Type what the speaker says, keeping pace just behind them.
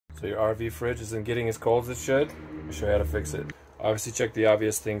So your RV fridge isn't getting as cold as it should. I'll show you how to fix it. Obviously check the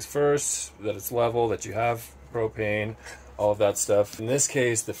obvious things first, that it's level, that you have propane, all of that stuff. In this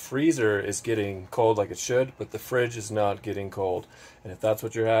case, the freezer is getting cold like it should, but the fridge is not getting cold. And if that's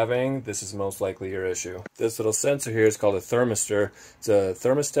what you're having, this is most likely your issue. This little sensor here is called a thermistor. It's a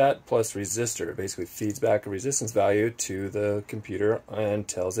thermostat plus resistor. It basically feeds back a resistance value to the computer and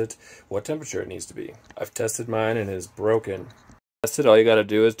tells it what temperature it needs to be. I've tested mine and it is broken. All you got to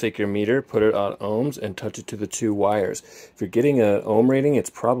do is take your meter, put it on ohms, and touch it to the two wires. If you're getting an ohm rating, it's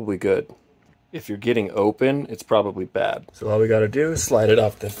probably good. If you're getting open, it's probably bad. So all we got to do is slide it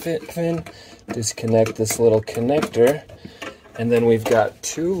off the fin, disconnect this little connector, and then we've got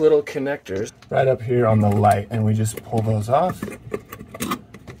two little connectors right up here on the light, and we just pull those off.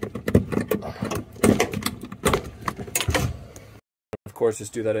 Of course,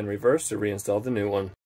 just do that in reverse to reinstall the new one.